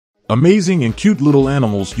Amazing and cute little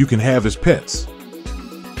animals you can have as pets.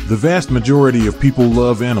 The vast majority of people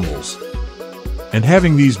love animals. And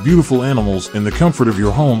having these beautiful animals in the comfort of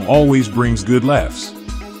your home always brings good laughs.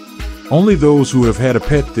 Only those who have had a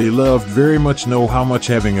pet they loved very much know how much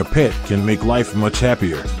having a pet can make life much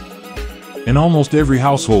happier. In almost every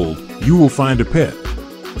household, you will find a pet.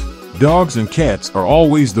 Dogs and cats are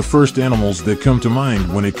always the first animals that come to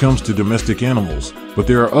mind when it comes to domestic animals, but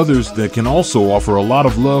there are others that can also offer a lot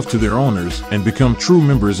of love to their owners and become true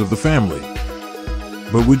members of the family.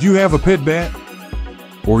 But would you have a pet bat?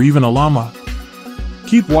 Or even a llama?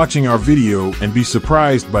 Keep watching our video and be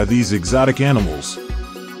surprised by these exotic animals.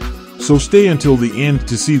 So stay until the end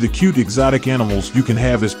to see the cute exotic animals you can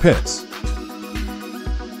have as pets.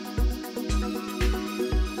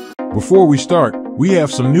 Before we start, we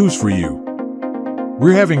have some news for you.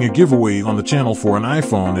 We're having a giveaway on the channel for an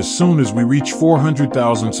iPhone as soon as we reach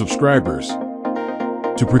 400,000 subscribers.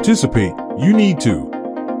 To participate, you need to: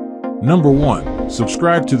 Number 1,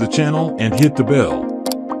 subscribe to the channel and hit the bell.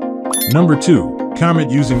 Number 2, comment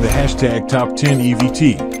using the hashtag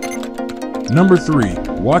 #Top10EVT. Number 3,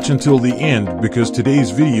 watch until the end because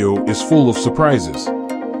today's video is full of surprises.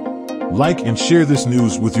 Like and share this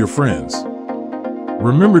news with your friends.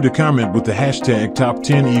 Remember to comment with the hashtag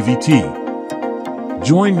 #Top10EVT.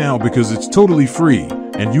 Join now because it's totally free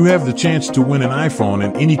and you have the chance to win an iPhone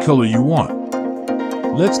in any color you want.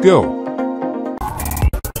 Let's go!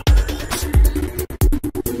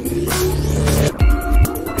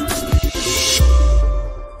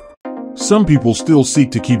 Some people still seek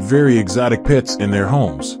to keep very exotic pets in their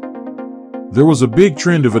homes. There was a big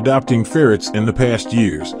trend of adopting ferrets in the past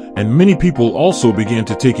years, and many people also began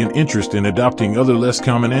to take an interest in adopting other less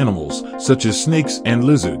common animals, such as snakes and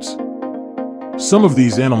lizards. Some of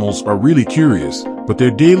these animals are really curious, but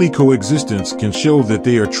their daily coexistence can show that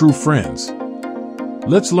they are true friends.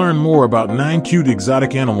 Let's learn more about 9 cute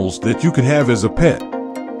exotic animals that you could have as a pet.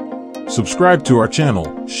 Subscribe to our channel,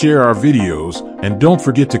 share our videos, and don't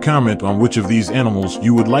forget to comment on which of these animals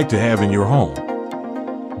you would like to have in your home.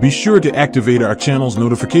 Be sure to activate our channel's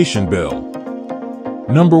notification bell.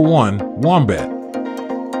 Number 1, Wombat.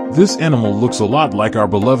 This animal looks a lot like our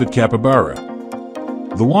beloved capybara.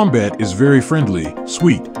 The wombat is very friendly,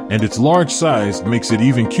 sweet, and its large size makes it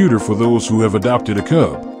even cuter for those who have adopted a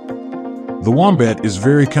cub. The wombat is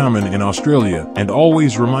very common in Australia and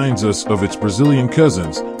always reminds us of its Brazilian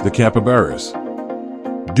cousins, the capybaras.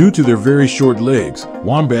 Due to their very short legs,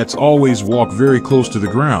 wombats always walk very close to the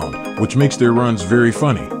ground, which makes their runs very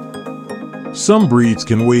funny. Some breeds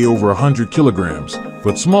can weigh over 100 kilograms,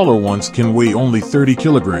 but smaller ones can weigh only 30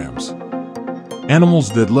 kilograms. Animals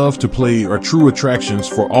that love to play are true attractions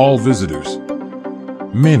for all visitors.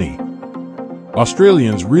 Many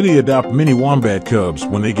Australians really adopt mini wombat cubs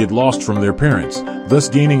when they get lost from their parents, thus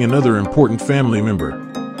gaining another important family member.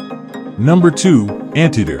 Number 2,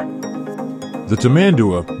 Anteater. The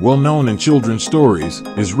tamanduá, well known in children's stories,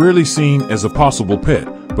 is rarely seen as a possible pet,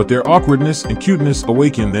 but their awkwardness and cuteness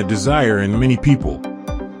awaken that desire in many people.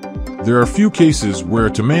 There are few cases where a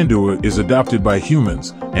tamanduá is adopted by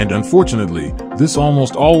humans, and unfortunately, this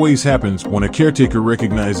almost always happens when a caretaker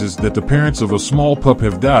recognizes that the parents of a small pup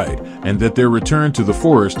have died, and that their return to the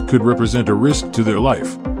forest could represent a risk to their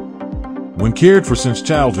life. When cared for since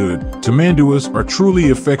childhood, tamanduás are truly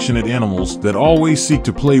affectionate animals that always seek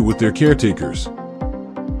to play with their caretakers.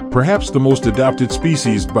 Perhaps the most adopted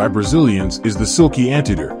species by Brazilians is the silky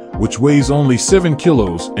anteater, which weighs only 7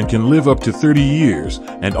 kilos and can live up to 30 years,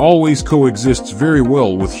 and always coexists very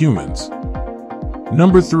well with humans.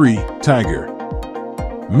 Number 3, Tiger.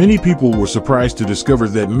 Many people were surprised to discover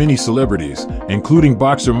that many celebrities, including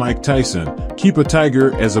boxer Mike Tyson, keep a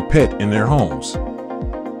tiger as a pet in their homes.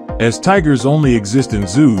 As tigers only exist in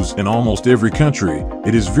zoos in almost every country,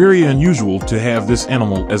 it is very unusual to have this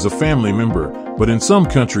animal as a family member, but in some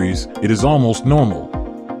countries, it is almost normal.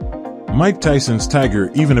 Mike Tyson's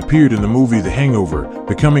tiger even appeared in the movie The Hangover,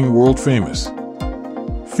 becoming world famous.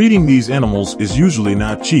 Feeding these animals is usually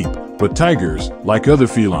not cheap, but tigers, like other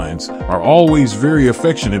felines, are always very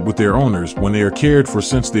affectionate with their owners when they are cared for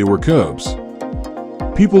since they were cubs.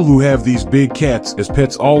 People who have these big cats as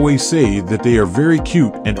pets always say that they are very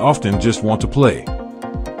cute and often just want to play.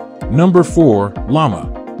 Number 4, Llama.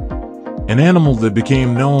 An animal that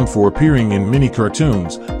became known for appearing in many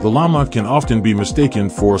cartoons, the llama can often be mistaken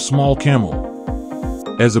for a small camel.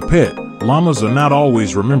 As a pet, llamas are not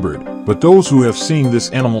always remembered, but those who have seen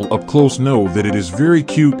this animal up close know that it is very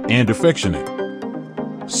cute and affectionate.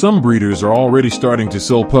 Some breeders are already starting to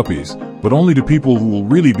sell puppies, but only to people who will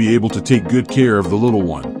really be able to take good care of the little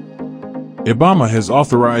one. Obama has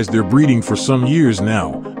authorized their breeding for some years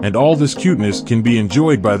now, and all this cuteness can be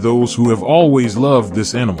enjoyed by those who have always loved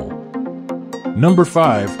this animal. Number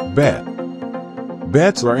 5. Bat.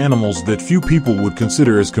 Bats are animals that few people would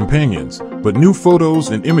consider as companions, but new photos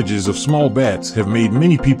and images of small bats have made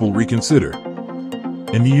many people reconsider.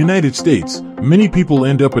 In the United States, many people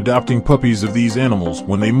end up adopting puppies of these animals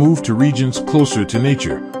when they move to regions closer to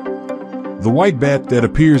nature. The white bat that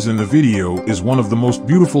appears in the video is one of the most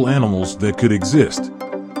beautiful animals that could exist.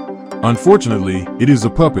 Unfortunately, it is a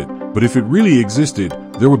puppet, but if it really existed,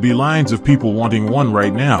 there would be lines of people wanting one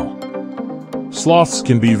right now. Sloths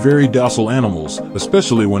can be very docile animals,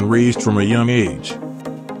 especially when raised from a young age.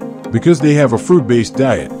 Because they have a fruit-based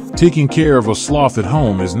diet, taking care of a sloth at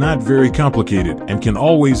home is not very complicated and can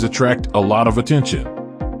always attract a lot of attention.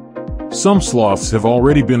 Some sloths have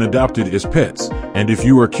already been adopted as pets, and if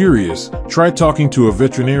you are curious, try talking to a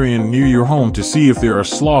veterinarian near your home to see if there are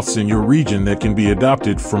sloths in your region that can be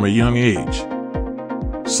adopted from a young age.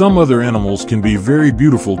 Some other animals can be very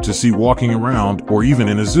beautiful to see walking around or even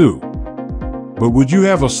in a zoo. But would you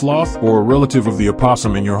have a sloth or a relative of the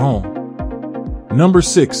opossum in your home? Number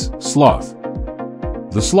 6. Sloth.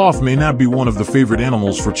 The sloth may not be one of the favorite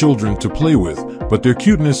animals for children to play with, but their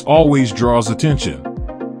cuteness always draws attention.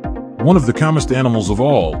 One of the calmest animals of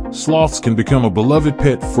all, sloths can become a beloved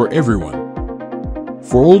pet for everyone.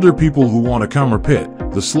 For older people who want a calmer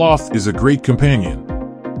pet, the sloth is a great companion.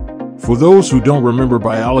 For those who don't remember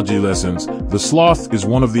biology lessons, the sloth is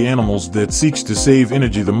one of the animals that seeks to save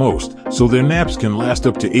energy the most, so their naps can last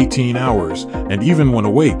up to 18 hours, and even when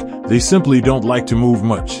awake, they simply don't like to move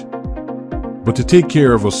much. But to take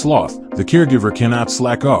care of a sloth, the caregiver cannot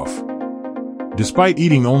slack off. Despite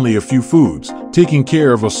eating only a few foods, taking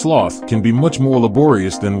care of a sloth can be much more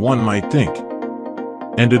laborious than one might think.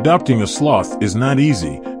 And adopting a sloth is not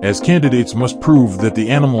easy, as candidates must prove that the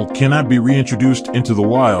animal cannot be reintroduced into the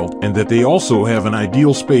wild and that they also have an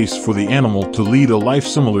ideal space for the animal to lead a life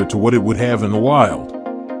similar to what it would have in the wild.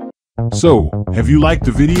 So, have you liked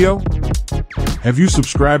the video? Have you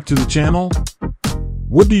subscribed to the channel?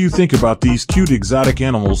 What do you think about these cute exotic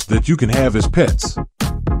animals that you can have as pets?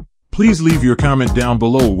 Please leave your comment down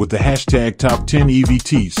below with the hashtag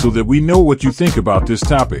 #Top10EVT so that we know what you think about this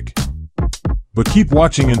topic. But keep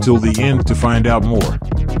watching until the end to find out more.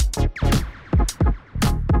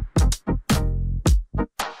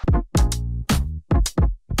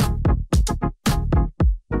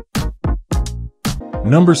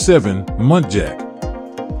 Number 7. Muntjac.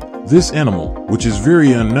 This animal, which is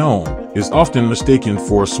very unknown, is often mistaken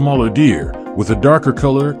for a smaller deer, with a darker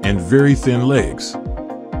color and very thin legs.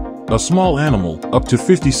 A small animal, up to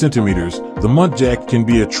 50 centimeters, the muntjac can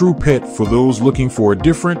be a true pet for those looking for a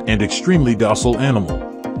different and extremely docile animal.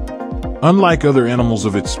 Unlike other animals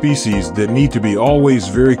of its species that need to be always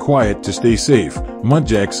very quiet to stay safe,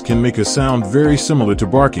 muntjacs can make a sound very similar to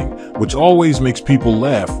barking, which always makes people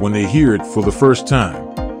laugh when they hear it for the first time.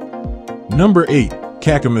 Number 8.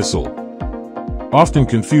 Capybara. Often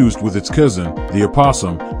confused with its cousin, the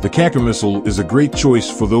opossum, the capybara is a great choice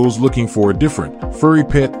for those looking for a different, furry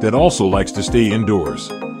pet that also likes to stay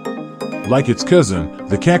indoors. Like its cousin,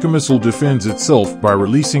 the capybara defends itself by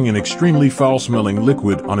releasing an extremely foul-smelling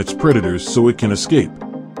liquid on its predators so it can escape.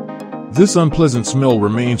 This unpleasant smell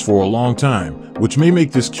remains for a long time, which may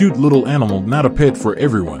make this cute little animal not a pet for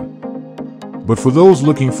everyone. But for those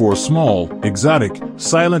looking for a small, exotic,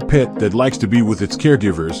 silent pet that likes to be with its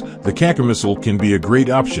caregivers, the capybara can be a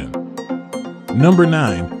great option. Number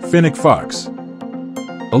 9. Fennec fox.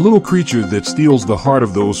 A little creature that steals the heart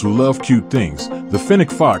of those who love cute things, the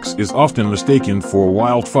fennec fox is often mistaken for a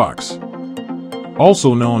wild fox.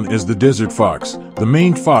 Also known as the desert fox, the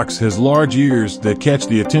maned fox has large ears that catch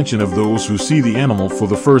the attention of those who see the animal for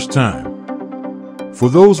the first time. For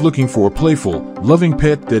those looking for a playful, loving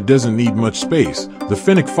pet that doesn't need much space, the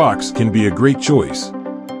fennec fox can be a great choice.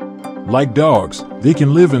 Like dogs, they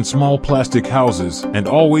can live in small plastic houses and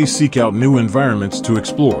always seek out new environments to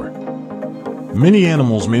explore. Many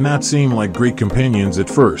animals may not seem like great companions at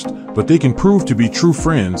first, but they can prove to be true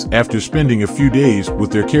friends after spending a few days with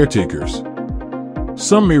their caretakers.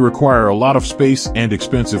 Some may require a lot of space and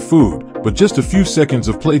expensive food, but just a few seconds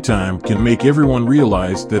of playtime can make everyone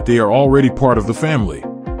realize that they are already part of the family.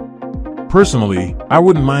 Personally, I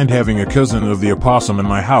wouldn't mind having a cousin of the opossum in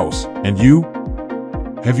my house, and you?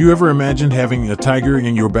 Have you ever imagined having a tiger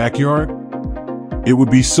in your backyard? It would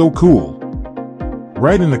be so cool.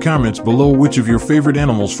 Write in the comments below which of your favorite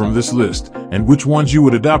animals from this list, and which ones you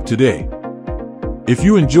would adopt today. If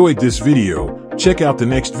you enjoyed this video, check out the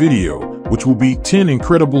next video, which will be 10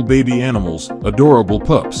 incredible baby animals, adorable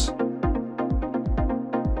pups.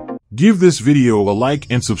 Give this video a like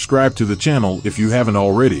and subscribe to the channel if you haven't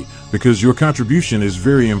already, because your contribution is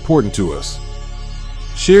very important to us.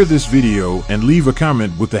 Share this video and leave a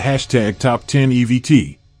comment with the hashtag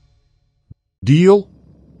 #Top10EVT. Deal?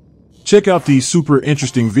 Check out these super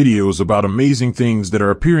interesting videos about amazing things that are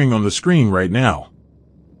appearing on the screen right now.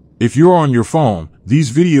 If you're on your phone, these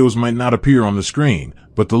videos might not appear on the screen,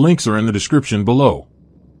 but the links are in the description below.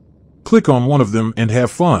 Click on one of them and have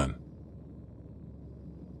fun.